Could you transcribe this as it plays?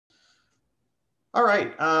All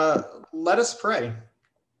right, let us pray.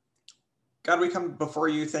 God, we come before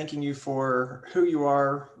you thanking you for who you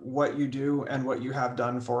are, what you do, and what you have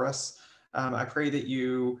done for us. I pray that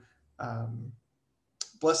you um,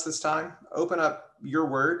 bless this time, open up your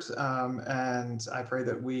word, and I pray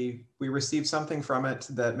that we receive something from it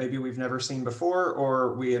that maybe we've never seen before,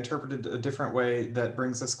 or we interpreted a different way that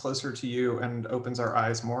brings us closer to you and opens our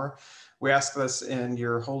eyes more. We ask this in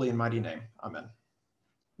your holy and mighty name. Amen.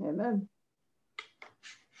 Amen.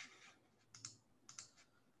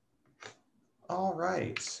 All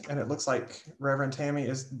right, and it looks like Reverend Tammy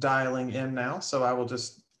is dialing in now, so I will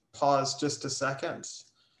just pause just a second.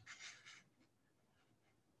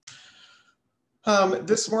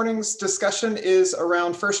 This morning's discussion is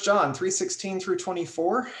around 1 John 3:16 through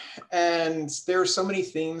 24, and there are so many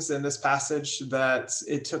themes in this passage that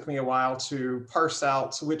it took me a while to parse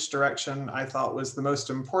out which direction I thought was the most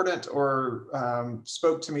important or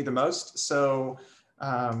spoke to me the most. So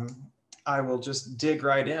I will just dig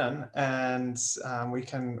right in, and we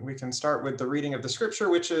can start with the reading of the scripture,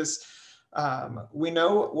 which is we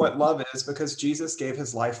know what love is because Jesus gave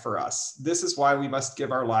his life for us. This is why we must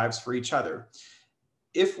give our lives for each other.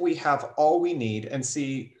 If we have all we need and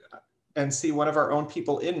see one of our own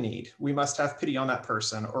people in need, we must have pity on that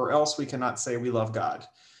person, or else we cannot say we love God.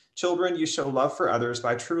 Children, you show love for others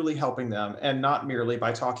by truly helping them and not merely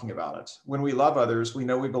by talking about it. When we love others, we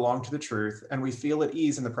know we belong to the truth and we feel at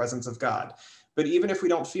ease in the presence of God. But even if we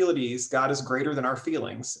don't feel at ease, God is greater than our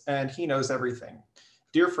feelings and he knows everything.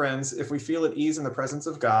 Dear friends, if we feel at ease in the presence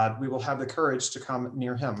of God, we will have the courage to come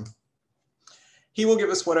near him. He will give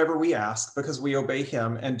us whatever we ask because we obey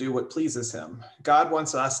him and do what pleases him. God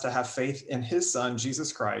wants us to have faith in his son,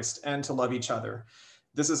 Jesus Christ, and to love each other.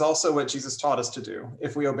 This is also what Jesus taught us to do.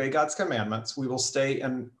 If we obey God's commandments, we will stay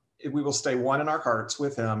one in our hearts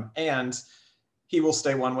with him, and he will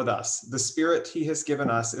stay one with us. The spirit he has given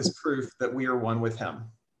us is proof that we are one with him.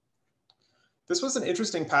 This was an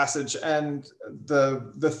interesting passage, and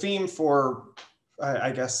the theme for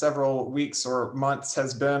I guess several weeks or months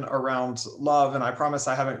has been around love, and I promise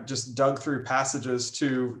I haven't just dug through passages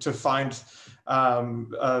to find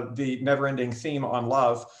the never-ending theme on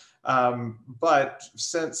love. But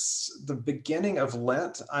since the beginning of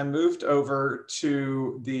Lent, I moved over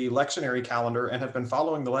to the lectionary calendar and have been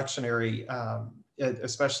following the lectionary,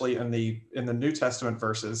 especially in the New Testament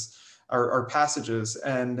verses or passages,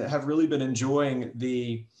 and have really been enjoying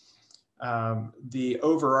the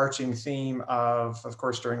overarching theme of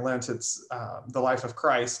course, during Lent, it's the life of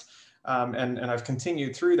Christ. And I've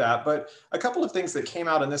continued through that. But a couple of things that came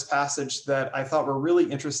out in this passage that I thought were really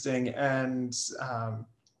interesting and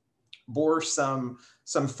bore some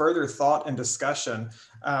further thought and discussion.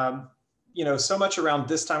 So much around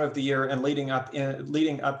this time of the year and leading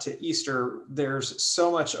up to Easter, there's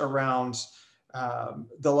so much around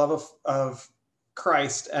the love of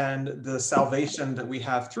Christ and the salvation that we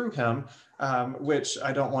have through him, which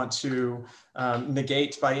I don't want to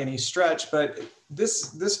negate by any stretch, but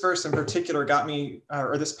this verse in particular got me,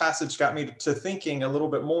 or this passage got me to thinking a little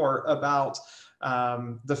bit more about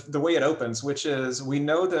the way it opens, which is we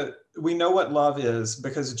know what love is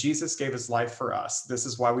because Jesus gave his life for us. This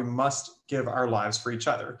is why we must give our lives for each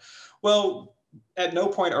other. Well, at no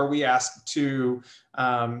point are we asked to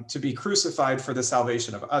be crucified for the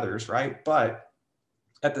salvation of others, right? But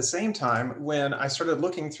at the same time, when I started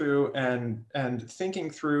looking through and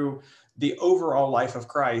thinking through the overall life of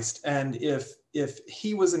Christ, and if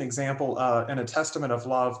he was an example and a testament of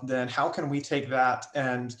love, then how can we take that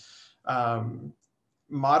and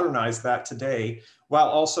modernize that today while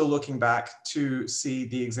also looking back to see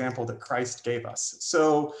the example that Christ gave us?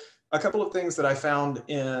 So a couple of things that I found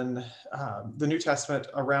in the New Testament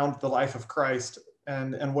around the life of Christ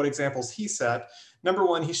and what examples he set. Number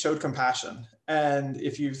one, he showed compassion. And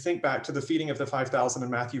if you think back to the feeding of the 5,000 in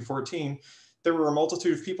Matthew 14, there were a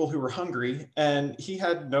multitude of people who were hungry, and he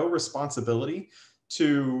had no responsibility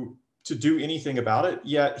to do anything about it,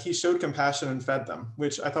 yet he showed compassion and fed them,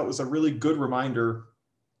 which I thought was a really good reminder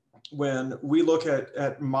when we look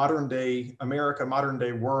at modern day America, modern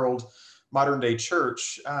day world, modern day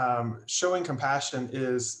church. Showing compassion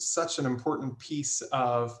is such an important piece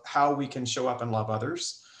of how we can show up and love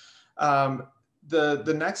others.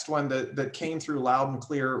 The next one that came through loud and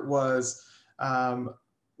clear was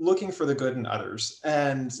looking for the good in others.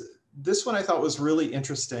 And this one I thought was really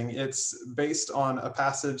interesting. It's based on a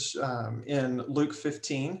passage in Luke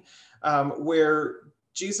 15, where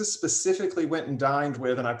Jesus specifically went and dined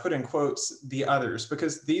with, and I put in quotes, the others,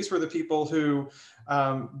 because these were the people who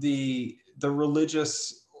the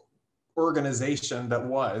religious organization that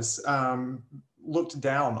was looked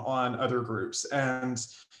down on other groups. And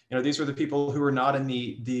These were the people who were not in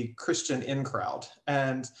the Christian in crowd.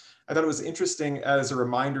 And I thought it was interesting as a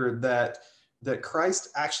reminder that Christ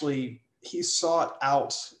actually, he sought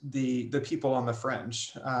out the people on the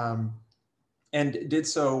fringe, and did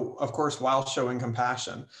so, of course, while showing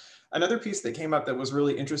compassion. Another piece that came up that was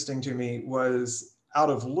really interesting to me was out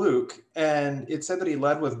of Luke, and it said that he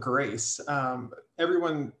led with grace.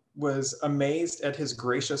 Everyone was amazed at his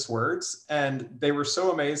gracious words, and they were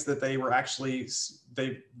so amazed that they were actually,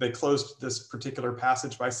 they closed this particular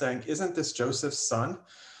passage by saying, "Isn't this Joseph's son?"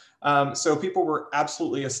 So people were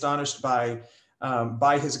absolutely astonished by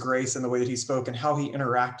his grace and the way that he spoke and how he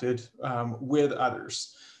interacted with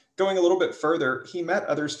others. Going a little bit further, he met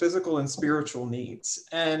others' physical and spiritual needs.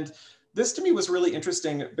 And this to me was really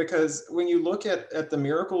interesting, because when you look at the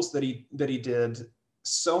miracles that he did,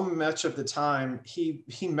 so much of the time he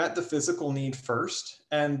met the physical need first,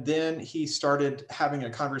 and then he started having a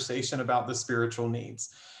conversation about the spiritual needs.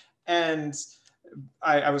 And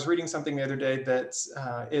I was reading something the other day that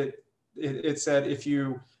it said, if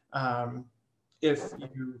you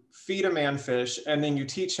feed a man fish and then you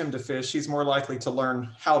teach him to fish, he's more likely to learn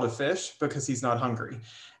how to fish because he's not hungry.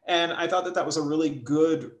 And I thought that was a really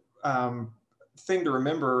good thing to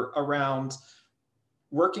remember around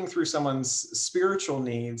working through someone's spiritual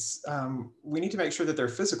needs. We need to make sure that their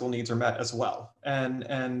physical needs are met as well. And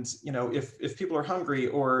if people are hungry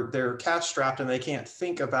or they're cash strapped and they can't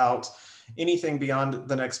think about anything beyond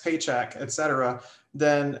the next paycheck, et cetera,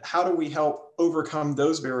 then how do we help overcome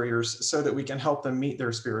those barriers so that we can help them meet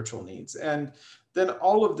their spiritual needs? And then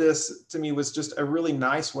all of this to me was just a really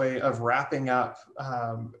nice way of wrapping up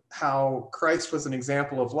how Christ was an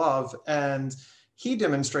example of love, and he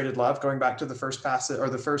demonstrated love, going back to the first passage, or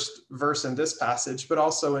the first verse in this passage, but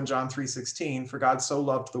also in John 3:16, for God so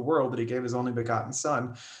loved the world that he gave his only begotten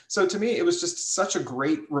son. So to me, it was just such a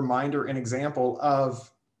great reminder and example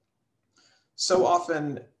of, so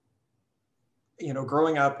often,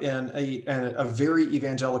 growing up in a very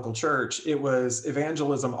evangelical church, it was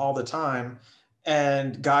evangelism all the time,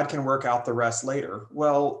 and God can work out the rest later.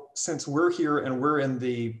 Well, since we're here and we're in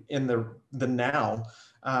the now,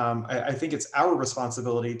 I think it's our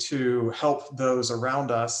responsibility to help those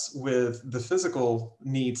around us with the physical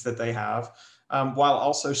needs that they have, while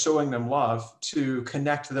also showing them love to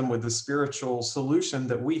connect them with the spiritual solution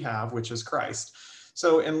that we have, which is Christ.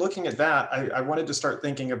 So in looking at that, I wanted to start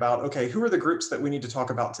thinking about, okay, who are the groups that we need to talk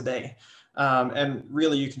about today? And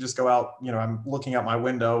really, you can just go out, I'm looking out my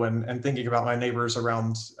window and thinking about my neighbors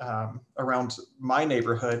around my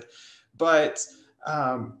neighborhood. But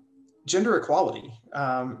gender equality,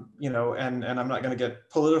 and I'm not going to get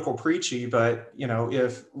political preachy, but,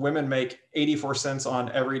 if women make 84 cents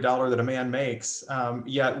on every dollar that a man makes,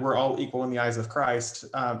 yet we're all equal in the eyes of Christ,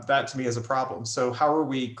 that to me is a problem. So how are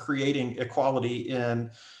we creating equality in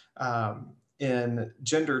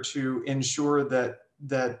gender to ensure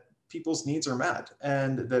that people's needs are met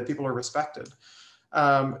and that people are respected?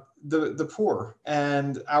 The poor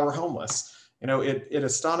and our homeless. It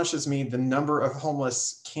astonishes me the number of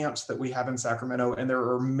homeless camps that we have in Sacramento, and there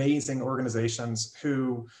are amazing organizations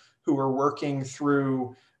who are working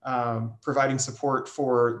through providing support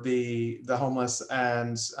for the homeless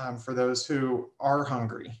and for those who are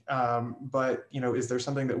hungry. But is there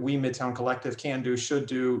something that we Midtown Collective can do, should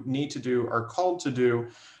do, need to do, are called to do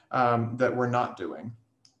that we're not doing?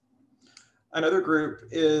 Another group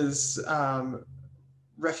is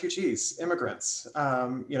refugees, immigrants.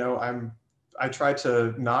 I try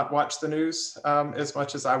to not watch the news as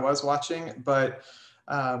much as I was watching, but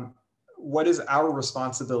what is our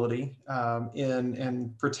responsibility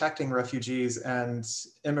in protecting refugees and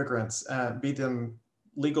immigrants, be them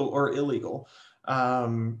legal or illegal?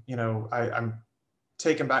 I'm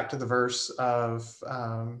taken back to the verse of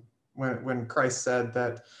when Christ said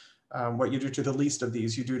that what you do to the least of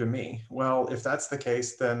these, you do to me. Well, if that's the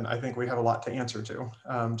case, then I think we have a lot to answer to,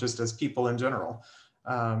 just as people in general.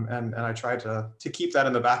 And I try to keep that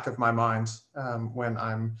in the back of my mind when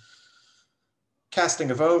I'm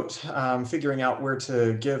casting a vote, figuring out where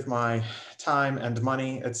to give my time and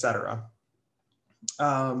money, etc.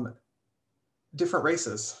 Different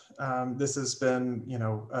races. This has been,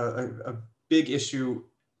 a big issue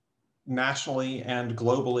nationally and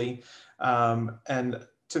globally. And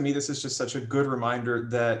to me, this is just such a good reminder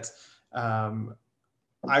that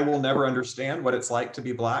I will never understand what it's like to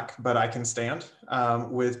be Black, but I can stand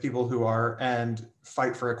with people who are and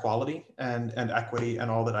fight for equality and equity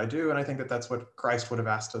and all that I do. And I think that that's what Christ would have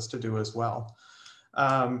asked us to do as well.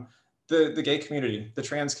 The gay community, the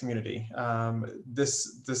trans community,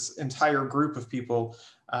 this entire group of people,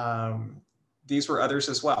 these were others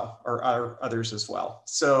as well, or are others as well.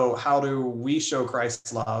 So how do we show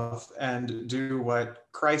Christ's love and do what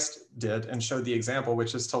Christ did and showed the example,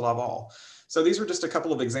 which is to love all? So these were just a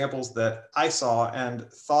couple of examples that I saw and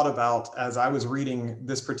thought about as I was reading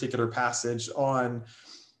this particular passage on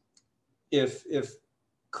if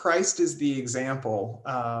Christ is the example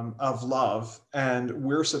of love, and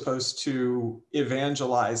we're supposed to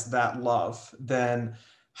evangelize that love, then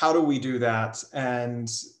how do we do that? And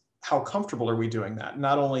how comfortable are we doing that?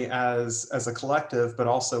 Not only as a collective, but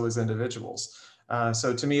also as individuals.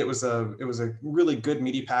 So to me, it was a really good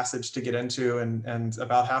meaty passage to get into, and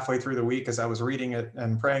about halfway through the week, as I was reading it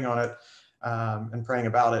and praying on it and praying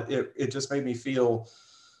about it, it just made me feel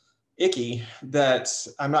icky that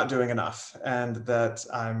I'm not doing enough, and that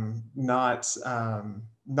I'm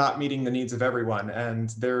not meeting the needs of everyone. And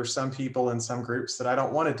there are some people in some groups that I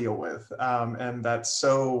don't want to deal with. And that's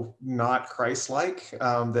so not Christ-like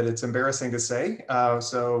that it's embarrassing to say.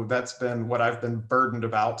 So that's been what I've been burdened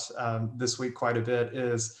about this week quite a bit,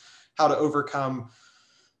 is how to overcome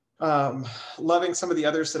loving some of the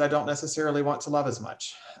others that I don't necessarily want to love as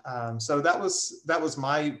much. So that was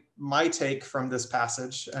my take from this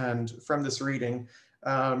passage and from this reading.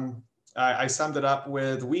 I summed it up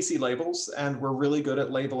with, we see labels, and we're really good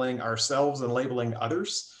at labeling ourselves and labeling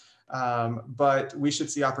others, but we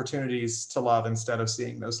should see opportunities to love instead of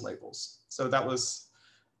seeing those labels. So that was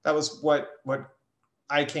what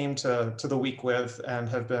I came to the week with and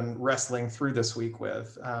have been wrestling through this week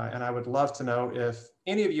with. And I would love to know if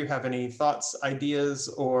any of you have any thoughts, ideas,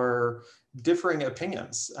 or differing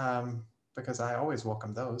opinions, because I always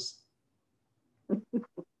welcome those.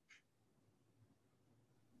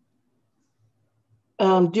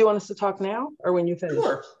 Do you want us to talk now, or when you finish?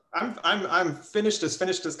 Sure. I'm finished as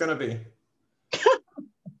gonna be.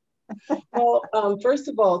 Well, first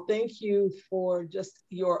of all, thank you for just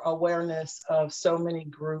your awareness of so many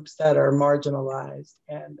groups that are marginalized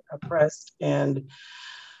and oppressed and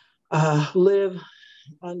live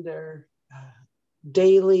under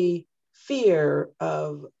daily fear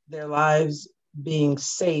of their lives being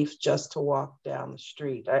safe just to walk down the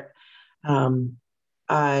street.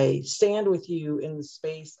 I stand with you in the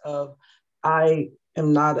space of, I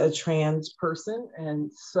am not a trans person,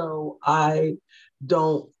 and so I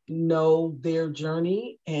don't know their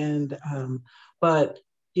journey. And but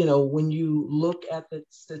you know, when you look at the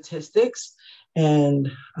statistics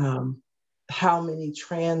and how many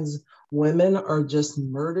trans women are just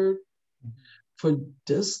murdered for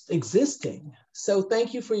just existing. So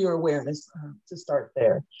thank you for your awareness to start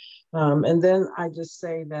there. And then I just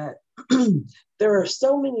say that there are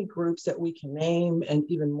so many groups that we can name, and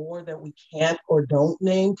even more that we can't or don't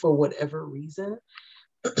name for whatever reason.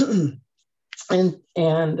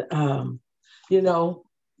 and you know,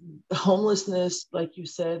 homelessness, like you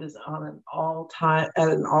said, is on an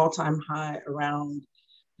all-time high around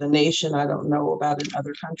the nation. I don't know about in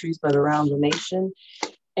other countries, but around the nation.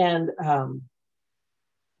 And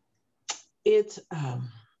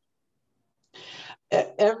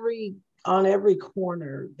on every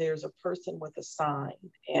corner, there's a person with a sign.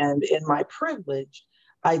 And in my privilege,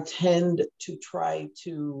 I tend to try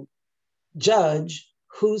to judge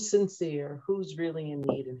who's sincere, who's really in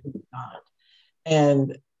need, and who's not.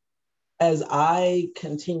 And as I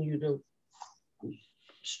continue to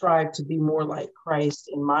strive to be more like Christ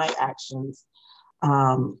in my actions,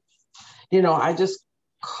 you know, I just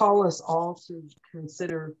call us all to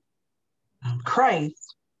consider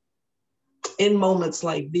Christ in moments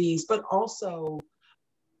like these, but also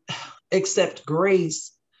accept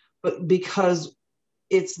grace, but because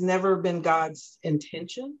it's never been God's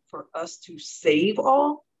intention for us to save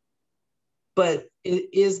all, but it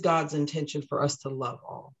is God's intention for us to love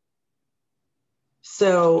all.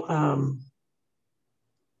 So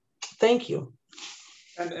thank you.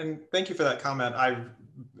 And thank you for that comment.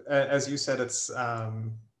 As you said, it's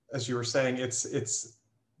as you were saying, it's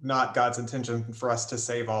not God's intention for us to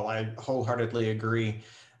save all. I wholeheartedly agree.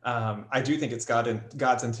 I do think it's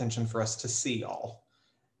God's intention for us to see all,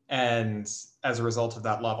 and as a result of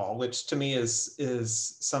that, love all, which to me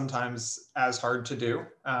is sometimes as hard to do.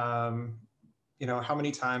 You know, how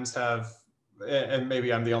many times and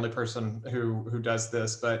maybe I'm the only person who does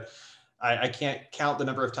this, but I can't count the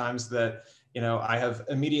number of times that, you know, I have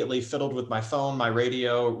immediately fiddled with my phone, my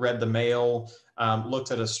radio, read the mail,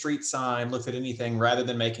 looked at a street sign, looked at anything, rather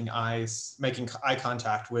than making eye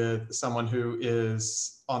contact with someone who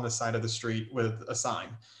is on the side of the street with a sign.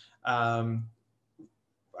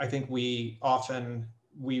 I think we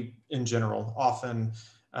in general often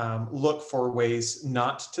look for ways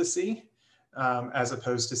not to see, as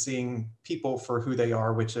opposed to seeing people for who they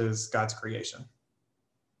are, which is God's creation.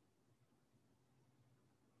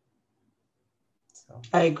 So,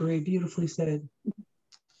 I agree. Beautifully said.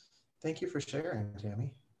 thank you for sharing,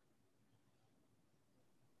 Tammy.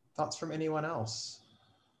 Thoughts from anyone else?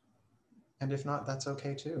 And if not, that's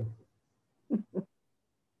okay too.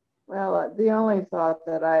 Well, the only thought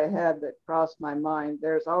that I had that crossed my mind,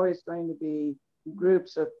 there's always going to be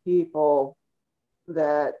groups of people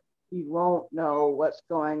that you won't know what's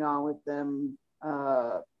going on with them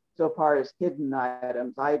so far as hidden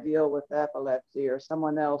items. I deal with epilepsy, or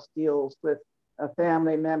someone else deals with a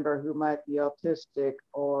family member who might be autistic,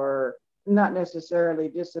 or not necessarily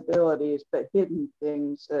disabilities, but hidden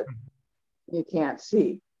things that you can't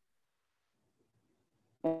see.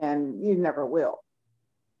 And you never will.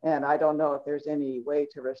 And I don't know if there's any way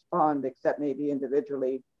to respond except maybe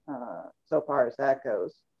individually so far as that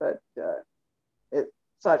goes. But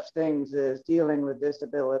such things as dealing with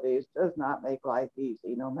disabilities does not make life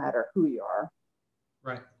easy, no matter who you are.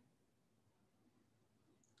 Right.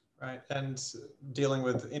 Right. And dealing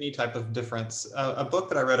with any type of difference. A book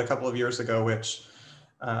that I read a couple of years ago, which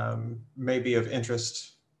may be of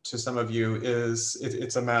interest to some of you, is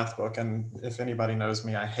it's a math book. And if anybody knows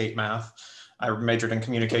me, I hate math. I majored in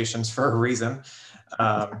communications for a reason,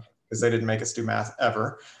 because they didn't make us do math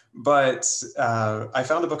ever. But I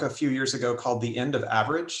found a book a few years ago called The End of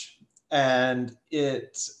Average. And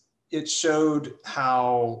it showed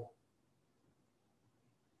how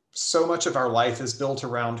so much of our life is built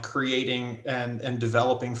around creating and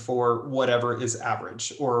developing for whatever is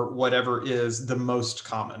average or whatever is the most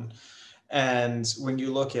common. And when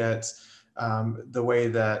you look at the way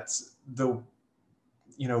that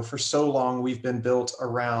for so long we've been built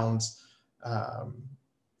around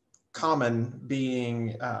common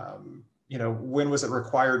being, when was it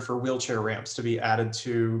required for wheelchair ramps to be added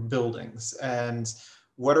to buildings? And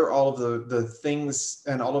what are all of the things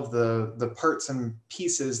and all of the parts and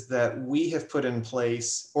pieces that we have put in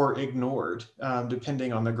place or ignored,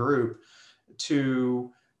 depending on the group,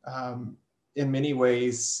 to, in many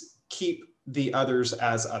ways, keep the others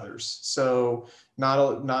as others. So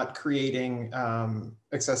not creating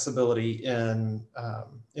accessibility in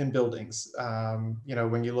buildings.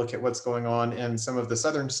 When you look at what's going on in some of the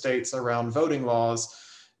southern states around voting laws,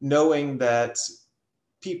 knowing that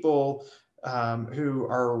people who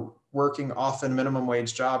are working often minimum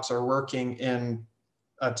wage jobs are working in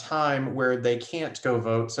a time where they can't go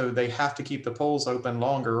vote, so they have to keep the polls open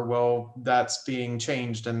longer. Well, that's being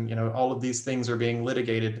changed, and all of these things are being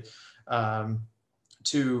litigated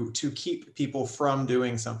to keep people from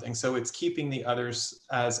doing something. So it's keeping the others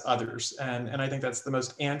as others, and I think that's the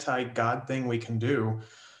most anti-God thing we can do,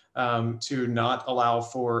 to not allow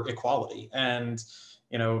for equality. And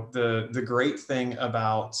the great thing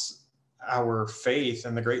about our faith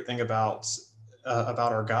and the great thing about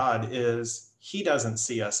our God is he doesn't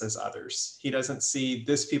see us as others. He doesn't see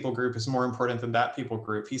this people group as more important than that people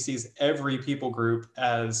group. He sees every people group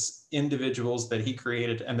as individuals that he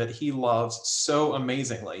created and that he loves so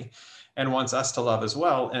amazingly and wants us to love as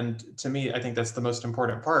well. And to me, I think that's the most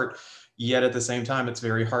important part. Yet at the same time, it's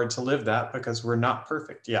very hard to live that because we're not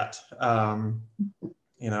perfect yet. I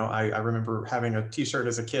remember having a t-shirt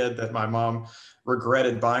as a kid that my mom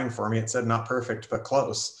regretted buying for me. It said "not perfect, but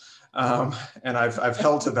close." And I've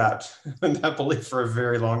held to that belief for a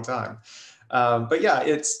very long time. But yeah,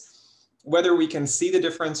 it's whether we can see the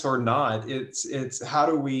difference or not. It's how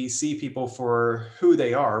do we see people for who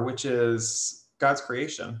they are, which is God's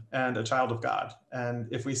creation and a child of God. And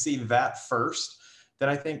if we see that first, then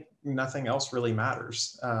I think nothing else really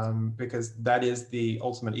matters, because that is the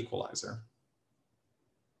ultimate equalizer.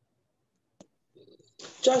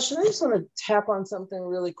 Josh, I just want to tap on something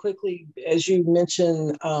really quickly. As you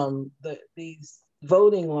mentioned, these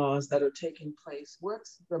voting laws that are taking place,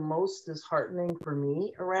 what's the most disheartening for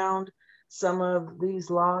me around some of these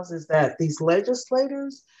laws is that these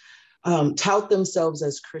legislators tout themselves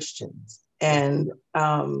as Christians. And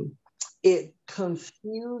it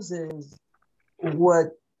confuses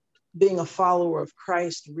what being a follower of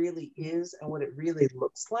Christ really is and what it really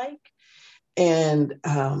looks like. And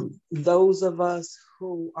those of us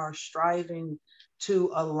who are striving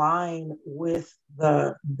to align with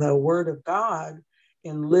the Word of God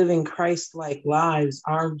in living Christ-like lives,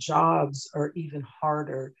 our jobs are even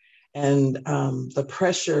harder. And the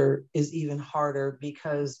pressure is even harder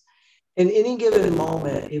because in any given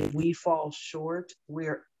moment, if we fall short,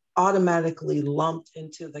 we're automatically lumped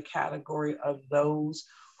into the category of those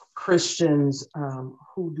Christians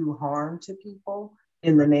who do harm to people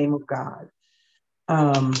in the name of God.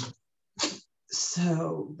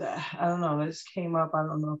 So I don't know, this came up. I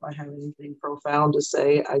don't know if I have anything profound to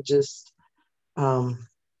say. I just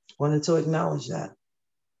wanted to acknowledge that.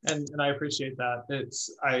 And I appreciate that.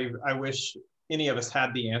 I wish any of us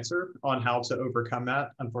had the answer on how to overcome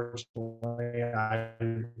that. Unfortunately,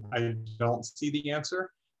 I don't see the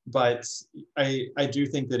answer, but I do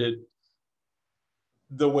think that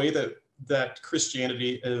the way that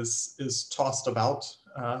Christianity is tossed about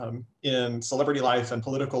in celebrity life and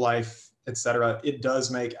political life, etc., it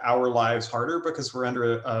does make our lives harder because we're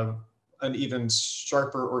under an even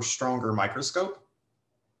sharper or stronger microscope,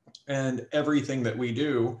 and everything that we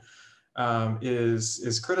do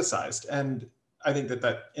is criticized. And I think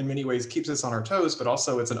that in many ways keeps us on our toes, but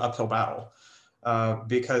also it's an uphill battle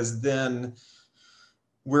because then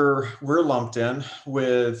we're lumped in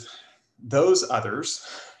with those others,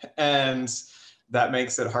 and that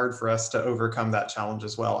makes it hard for us to overcome that challenge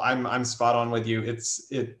as well. I'm spot on with you.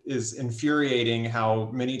 It is infuriating how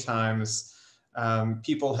many times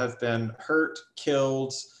people have been hurt,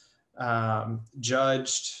 killed,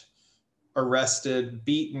 judged, arrested,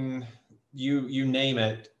 beaten, you name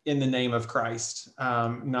it, in the name of Christ,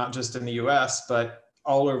 not just in the US, but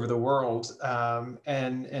all over the world.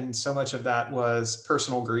 And so much of that was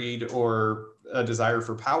personal greed or a desire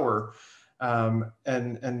for power.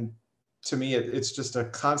 And to me, it's just a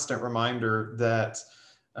constant reminder that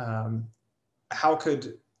how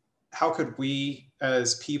could we,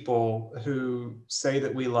 as people who say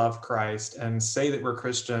that we love Christ and say that we're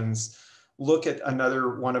Christians, look at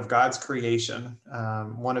another one of God's creation,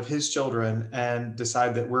 one of his children, and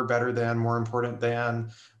decide that we're better than, more important than,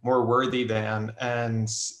 more worthy than, and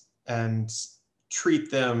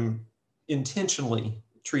intentionally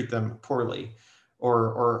treat them poorly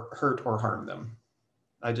or hurt or harm them?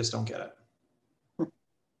 I just don't get it.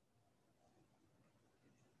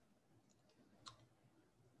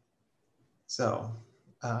 So,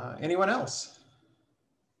 anyone else?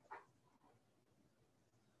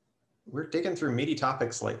 We're digging through meaty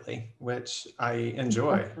topics lately, which I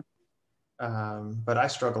enjoy, but I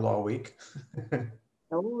struggle all week.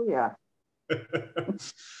 Oh, yeah.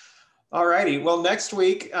 All righty. Well, next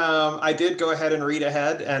week, I did go ahead and read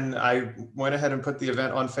ahead, and I went ahead and put the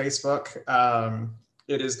event on Facebook.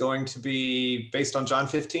 It is going to be based on John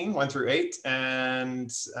 15, 1 through 8,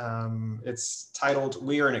 and it's titled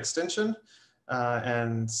 "We Are an Extension,"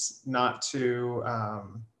 and not to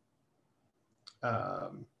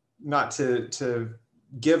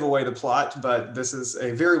give away the plot, but this is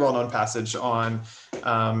a very well-known passage on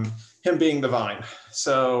him being the vine.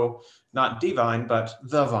 So not divine, but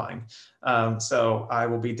the vine. So I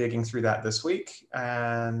will be digging through that this week,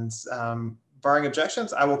 and barring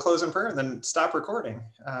objections, I will close in prayer and then stop recording.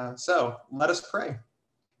 So let us pray.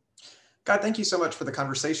 God, thank you so much for the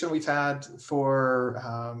conversation we've had, for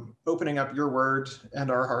opening up your word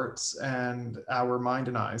and our hearts and our mind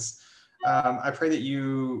and eyes. I pray that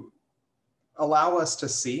you allow us to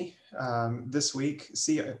see this week,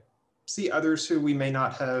 see others who we may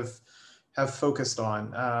not have focused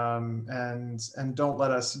on, and don't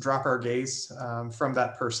let us drop our gaze from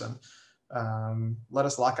that person. Let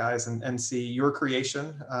us lock eyes and see your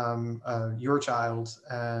creation, your child,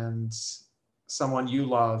 and someone you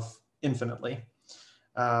love infinitely.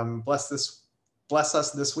 Bless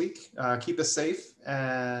us this week. Keep us safe,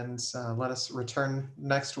 and let us return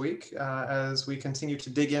next week as we continue to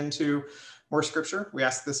dig into more scripture. We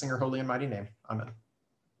ask this in your holy and mighty name. Amen.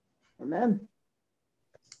 Amen.